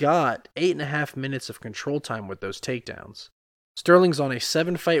 he got 8.5 minutes of control time with those takedowns. Sterling's on a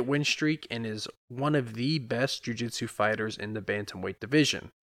 7-fight win streak and is one of the best jiu-jitsu fighters in the bantamweight division.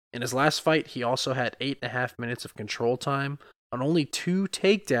 In his last fight, he also had 8.5 minutes of control time on only 2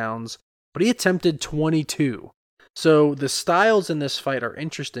 takedowns, but he attempted 22. So the styles in this fight are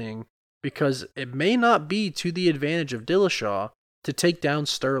interesting because it may not be to the advantage of Dillashaw to take down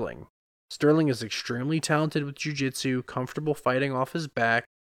Sterling. Sterling is extremely talented with jiu-jitsu, comfortable fighting off his back,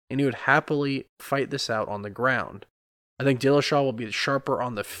 and he would happily fight this out on the ground. I think Dillashaw will be sharper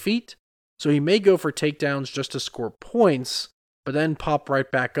on the feet, so he may go for takedowns just to score points, but then pop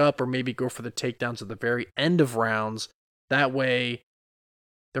right back up or maybe go for the takedowns at the very end of rounds. That way,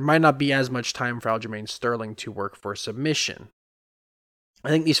 there might not be as much time for Aljamain Sterling to work for a submission. I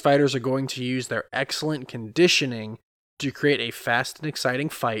think these fighters are going to use their excellent conditioning to create a fast and exciting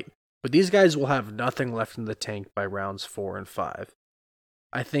fight, but these guys will have nothing left in the tank by rounds 4 and 5.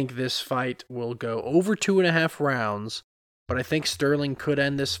 I think this fight will go over 2.5 rounds, but I think Sterling could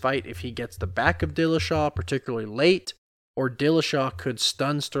end this fight if he gets the back of Dillashaw, particularly late, or Dillashaw could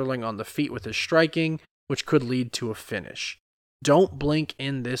stun Sterling on the feet with his striking, which could lead to a finish. Don't blink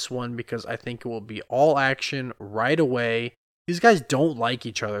in this one because I think it will be all action right away. These guys don't like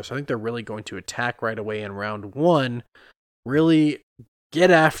each other, so I think they're really going to attack right away in round 1. Really get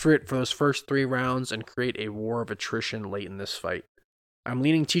after it for those first 3 rounds and create a war of attrition late in this fight. I'm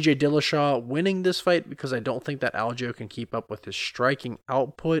leaning TJ Dillashaw winning this fight because I don't think that Aljo can keep up with his striking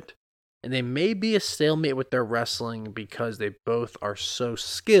output, and they may be a stalemate with their wrestling because they both are so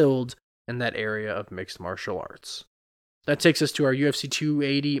skilled in that area of mixed martial arts. That takes us to our UFC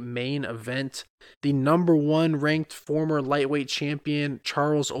 280 main event. The number 1 ranked former lightweight champion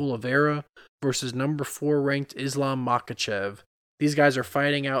Charles Oliveira versus number 4 ranked Islam Makhachev. These guys are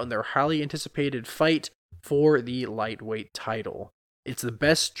fighting out in their highly anticipated fight for the lightweight title. It's the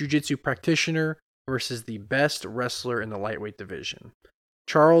best jiu-jitsu practitioner versus the best wrestler in the lightweight division.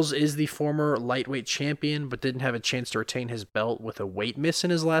 Charles is the former lightweight champion, but didn't have a chance to retain his belt with a weight miss in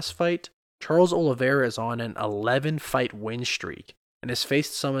his last fight. Charles Oliveira is on an 11-fight win streak and has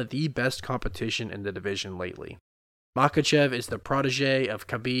faced some of the best competition in the division lately. Makhachev is the protege of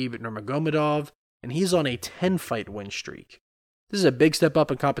Khabib Nurmagomedov, and he's on a 10-fight win streak. This is a big step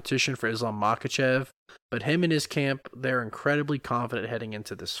up in competition for Islam Makhachev, but him and his camp, they're incredibly confident heading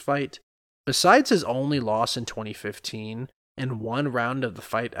into this fight. Besides his only loss in 2015 and 1 round of the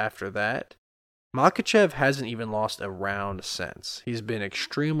fight after that, Makhachev hasn't even lost a round since. He's been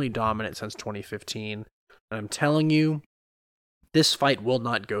extremely dominant since 2015, and I'm telling you, this fight will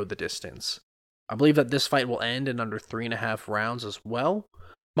not go the distance. I believe that this fight will end in under 3.5 rounds as well.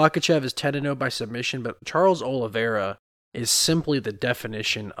 Makhachev is 10-0 by submission, but Charles Oliveira is simply the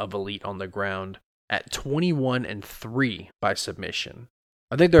definition of elite on the ground at 21-3 by submission.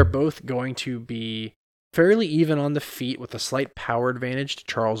 I think they're both going to be fairly even on the feet with a slight power advantage to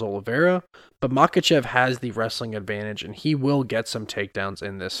Charles Oliveira, but Makhachev has the wrestling advantage and he will get some takedowns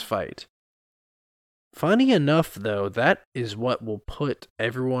in this fight. Funny enough though, that is what will put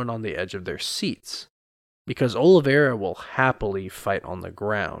everyone on the edge of their seats, because Oliveira will happily fight on the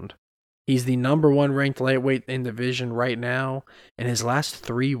ground. He's the number 1 ranked lightweight in the division right now, and his last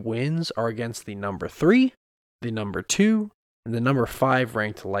 3 wins are against the number 3, the number 2, and the number 5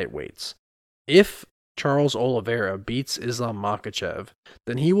 ranked lightweights. If Charles Oliveira beats Islam Makhachev,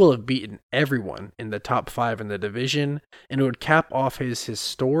 then he will have beaten everyone in the top 5 in the division, and it would cap off his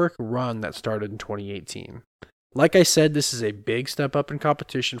historic run that started in 2018. Like I said, this is a big step up in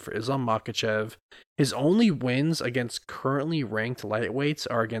competition for Islam Makhachev. His only wins against currently ranked lightweights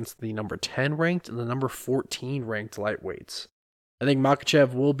are against the number 10 ranked and the number 14 ranked lightweights. I think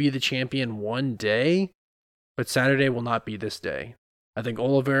Makhachev will be the champion one day, but Saturday will not be this day. I think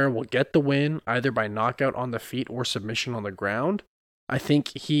Oliveira will get the win either by knockout on the feet or submission on the ground. I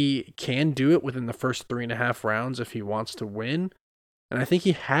think he can do it within the first 3.5 rounds if he wants to win. And I think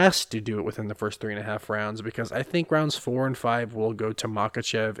he has to do it within the first 3.5 rounds because I think rounds 4 and 5 will go to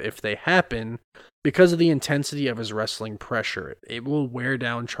Makhachev if they happen because of the intensity of his wrestling pressure. It will wear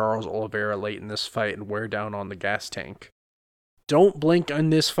down Charles Oliveira late in this fight and wear down on the gas tank. Don't blink on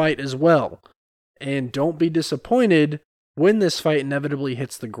this fight as well. And don't be disappointed when this fight inevitably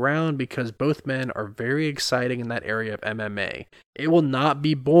hits the ground because both men are very exciting in that area of MMA. It will not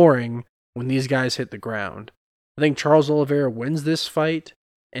be boring when these guys hit the ground. I think Charles Oliveira wins this fight,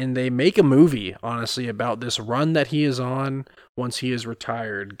 and they make a movie, honestly, about this run that he is on once he is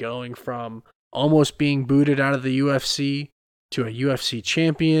retired, going from almost being booted out of the UFC to a UFC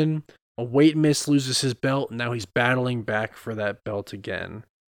champion. A weight miss, loses his belt, and now he's battling back for that belt again.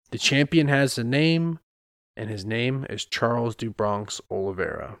 The champion has a name, and his name is Charles do Bronx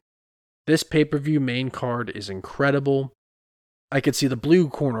Oliveira. This pay-per-view main card is incredible. I could see the blue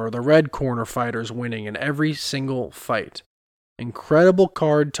corner or the red corner fighters winning in every single fight. Incredible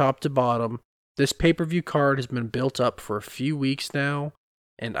card top to bottom. This pay-per-view card has been built up for a few weeks now,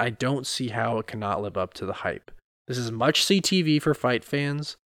 and I don't see how it cannot live up to the hype. This is much CTV for fight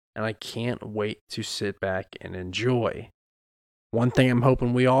fans, and I can't wait to sit back and enjoy. One thing I'm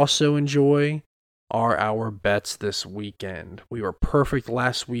hoping we also enjoy are our bets this weekend. We were perfect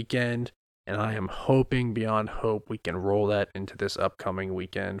last weekend, and I am hoping beyond hope we can roll that into this upcoming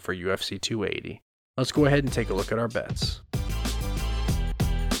weekend for UFC 280. Let's go ahead and take a look at our bets.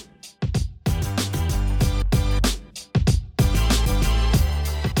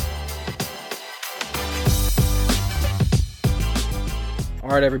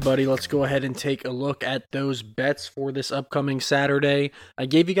 Alright everybody, let's go ahead and take a look at those bets for this upcoming Saturday. I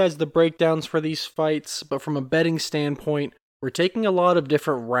gave you guys the breakdowns for these fights, but from a betting standpoint, we're taking a lot of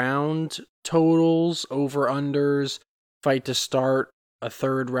different round totals, over-unders, fight to start, a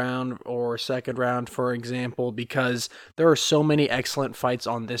third round or second round, for example, because there are so many excellent fights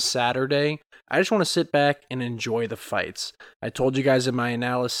on this Saturday. I just want to sit back and enjoy the fights. I told you guys in my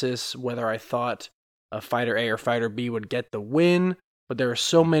analysis whether I thought a fighter A or fighter B would get the win, but there are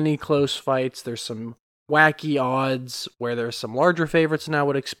so many close fights. There's some wacky odds where there's some larger favorites than I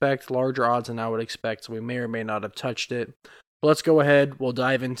would expect, larger odds than I would expect, so we may or may not have touched it. But let's go ahead. We'll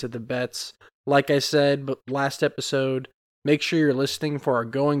dive into the bets. Like I said, last episode, make sure you're listening for our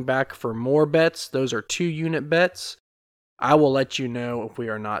going back for more bets. Those are 2-unit bets. I will let you know if we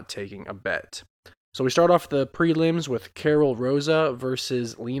are not taking a bet. So we start off the prelims with Carol Rosa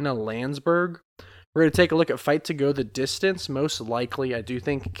versus Lena Landsberg. We're going to take a look at fight to go the distance. Most likely, I do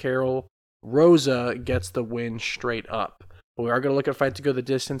think Carol Rosa gets the win straight up. But we are going to look at fight to go the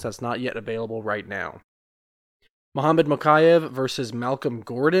distance. That's not yet available right now. Muhammad Makhachev versus Malcolm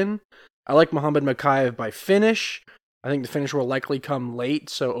Gordon. I like Muhammad Makhachev by finish. I think the finish will likely come late,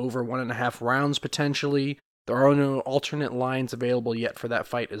 so over 1.5 rounds potentially. There are no alternate lines available yet for that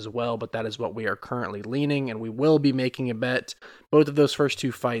fight as well, but that is what we are currently leaning, and we will be making a bet. Both of those first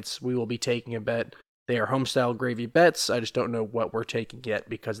two fights, we will be taking a bet. They are homestyle gravy bets. I just don't know what we're taking yet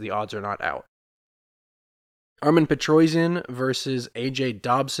because the odds are not out. Armen Petrosyan versus AJ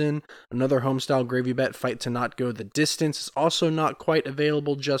Dobson. Another homestyle gravy bet fight to not go the distance. Is also not quite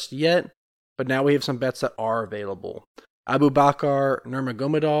available just yet, but now we have some bets that are available. Abu Bakar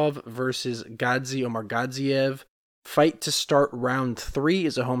Nurmagomedov versus Gadzi Omargadziev. Fight to start round 3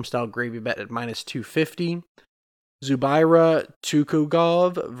 is a homestyle gravy bet at minus 250. Zubaira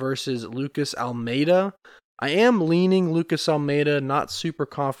Tukugov versus Lucas Almeida. I am leaning Lucas Almeida, not super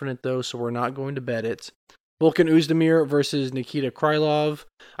confident though, so we're not going to bet it. Volkan Oezdemir versus Nikita Krylov.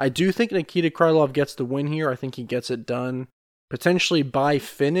 I do think Nikita Krylov gets the win here. I think he gets it done potentially by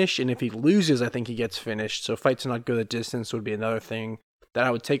finish, and if he loses, I think he gets finished. So fight to not go the distance would be another thing that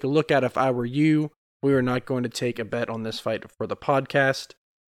I would take a look at if I were you. We are not going to take a bet on this fight for the podcast.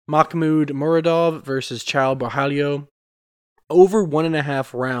 Mahmoud Muradov versus Chao Borralho. Over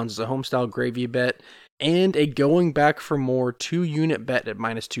 1.5 rounds is a homestyle gravy bet, and a going back for more 2-unit bet at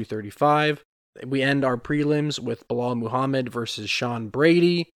minus 235. We end our prelims with Bilal Muhammad versus Sean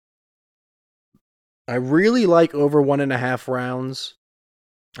Brady. I really like over 1.5 rounds.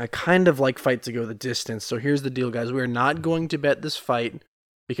 I kind of like fight to go the distance. So here's the deal, guys. We are not going to bet this fight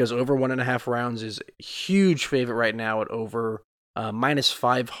because over 1.5 rounds is a huge favorite right now at over minus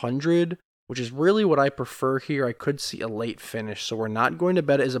 500, which is really what I prefer here. I could see a late finish. So we're not going to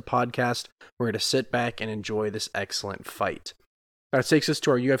bet it as a podcast. We're going to sit back and enjoy this excellent fight. That takes us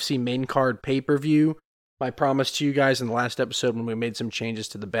to our UFC main card pay-per-view. My promise to you guys in the last episode when we made some changes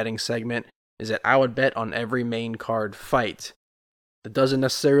to the betting segment is that I would bet on every main card fight. That doesn't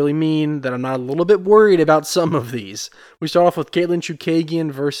necessarily mean that I'm not a little bit worried about some of these. We start off with Caitlin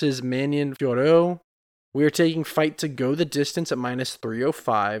Chookagian versus Mannion Fiorot. We are taking fight to go the distance at minus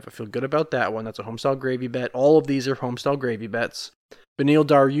 305. I feel good about that one. That's a homestyle gravy bet. All of these are homestyle gravy bets. Beneil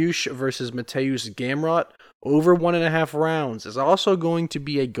Dariush versus Mateusz Gamrot. Over 1.5 rounds is also going to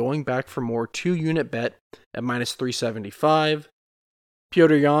be a going back for more 2-unit bet at minus 375.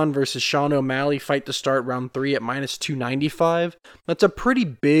 Petr Yan versus Sean O'Malley, fight to start round 3 at minus 295. That's a pretty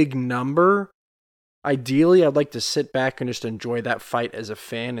big number. Ideally, I'd like to sit back and just enjoy that fight as a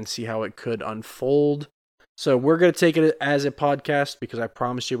fan and see how it could unfold. So we're going to take it as a podcast because I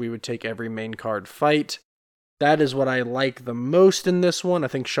promised you we would take every main card fight. That is what I like the most in this one. I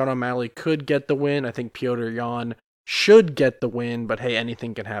think Sean O'Malley could get the win. I think Petr Yan should get the win, but hey,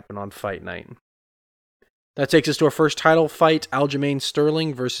 anything can happen on fight night. That takes us to our first title fight, Aljamain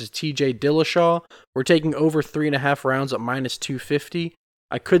Sterling versus TJ Dillashaw. We're taking over 3.5 rounds at minus 250.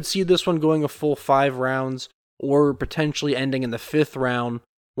 I could see this one going a full 5 rounds or potentially ending in the 5th round.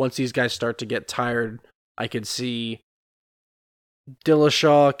 Once these guys start to get tired, I could see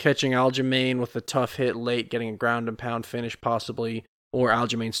Dillashaw catching Aljamain with a tough hit late, getting a ground and pound finish possibly, or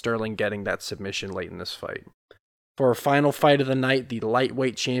Aljamain Sterling getting that submission late in this fight. For our final fight of the night, the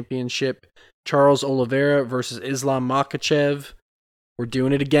lightweight championship, Charles Oliveira versus Islam Makhachev. We're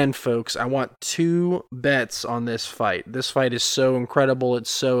doing it again, folks. I want 2 bets on this fight. This fight is so incredible.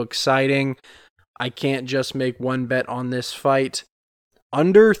 It's so exciting. I can't just make one bet on this fight.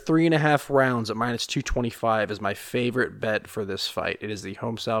 Under 3.5 rounds at minus 225 is my favorite bet for this fight. It is the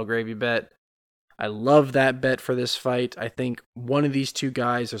homestyle gravy bet. I love that bet for this fight. I think one of these two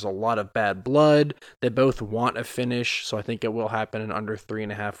guys, there's a lot of bad blood. They both want a finish, so I think it will happen in under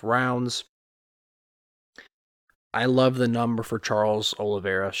 3.5 rounds. I love the number for Charles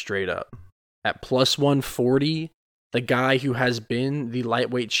Oliveira straight up. At plus 140, the guy who has been the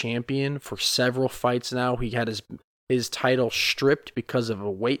lightweight champion for several fights now, he had his title stripped because of a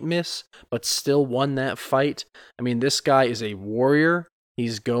weight miss, but still won that fight. I mean, this guy is a warrior.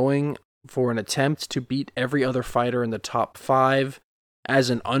 He's going for an attempt to beat every other fighter in the top 5. As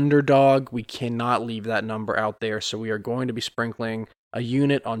an underdog, we cannot leave that number out there, so we are going to be sprinkling a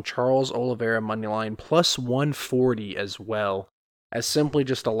unit on Charles Oliveira moneyline plus 140 as well, as simply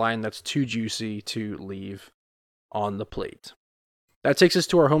just a line that's too juicy to leave on the plate. That takes us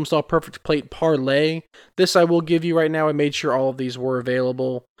to our Homestyle Perfect Plate Parlay. This I will give you right now. I made sure all of these were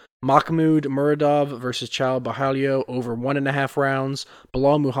available. Mahmoud Muradov versus Chal Bahalio over 1.5 rounds.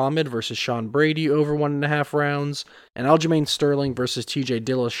 Bilal Muhammad versus Sean Brady over 1.5 rounds. And Aljamain Sterling versus TJ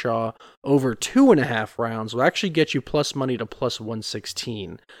Dillashaw over 2.5 rounds will actually get you plus money to plus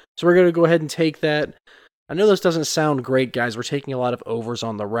 116. So we're going to go ahead and take that. I know this doesn't sound great, guys. We're taking a lot of overs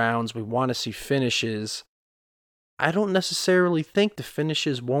on the rounds. We want to see finishes. I don't necessarily think the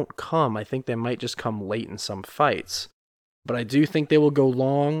finishes won't come. I think they might just come late in some fights. But I do think they will go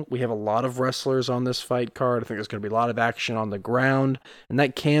long. We have a lot of wrestlers on this fight card. I think there's going to be a lot of action on the ground, and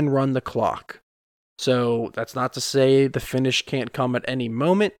that can run the clock. So that's not to say the finish can't come at any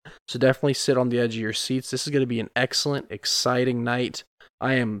moment. So definitely sit on the edge of your seats. This is going to be an excellent, exciting night.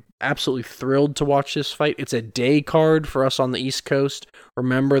 I am absolutely thrilled to watch this fight. It's a day card for us on the East Coast.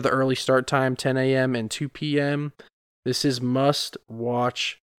 Remember the early start time, 10 a.m. and 2 p.m. This is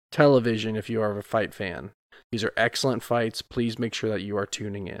must-watch television if you are a fight fan. These are excellent fights. Please make sure that you are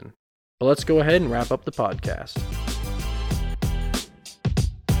tuning in. But let's go ahead and wrap up the podcast.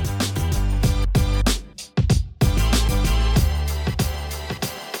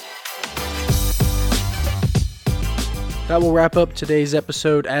 That will wrap up today's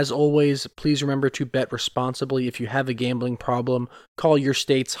episode. As always, please remember to bet responsibly. If you have a gambling problem, call your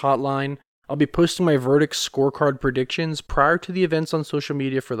state's hotline. I'll be posting my verdict scorecard predictions prior to the events on social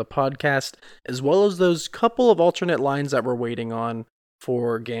media for the podcast, as well as those couple of alternate lines that we're waiting on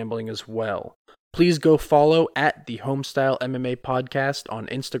for gambling as well. Please go follow at the Homestyle MMA Podcast on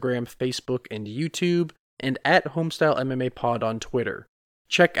Instagram, Facebook, and YouTube, and at Homestyle MMA Pod on Twitter.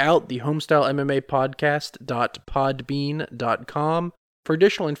 Check out the Homestyle MMA Podcast.podbean.com for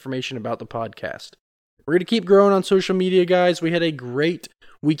additional information about the podcast. We're going to keep growing on social media, guys. We had a great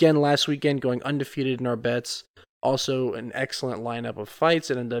weekend last weekend, going undefeated in our bets. Also, an excellent lineup of fights.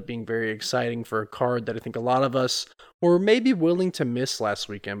 It ended up being very exciting for a card that I think a lot of us were maybe willing to miss last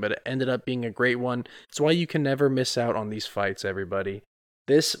weekend, but it ended up being a great one. It's why you can never miss out on these fights, everybody.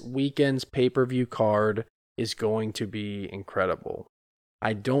 This weekend's pay-per-view card is going to be incredible.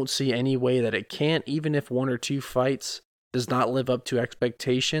 I don't see any way that it can't, even if one or two fights does not live up to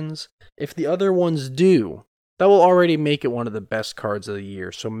expectations. If the other ones do, that will already make it one of the best cards of the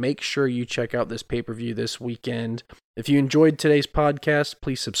year. So make sure you check out this pay-per-view this weekend. If you enjoyed today's podcast,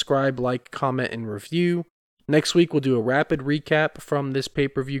 please subscribe, like, comment, and review. Next week, we'll do a rapid recap from this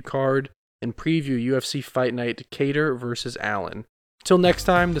pay-per-view card and preview UFC Fight Night Cater versus Allen. Till next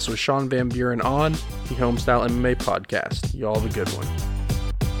time, this was Sean Van Buren on the Homestyle MMA Podcast. Y'all have a good one.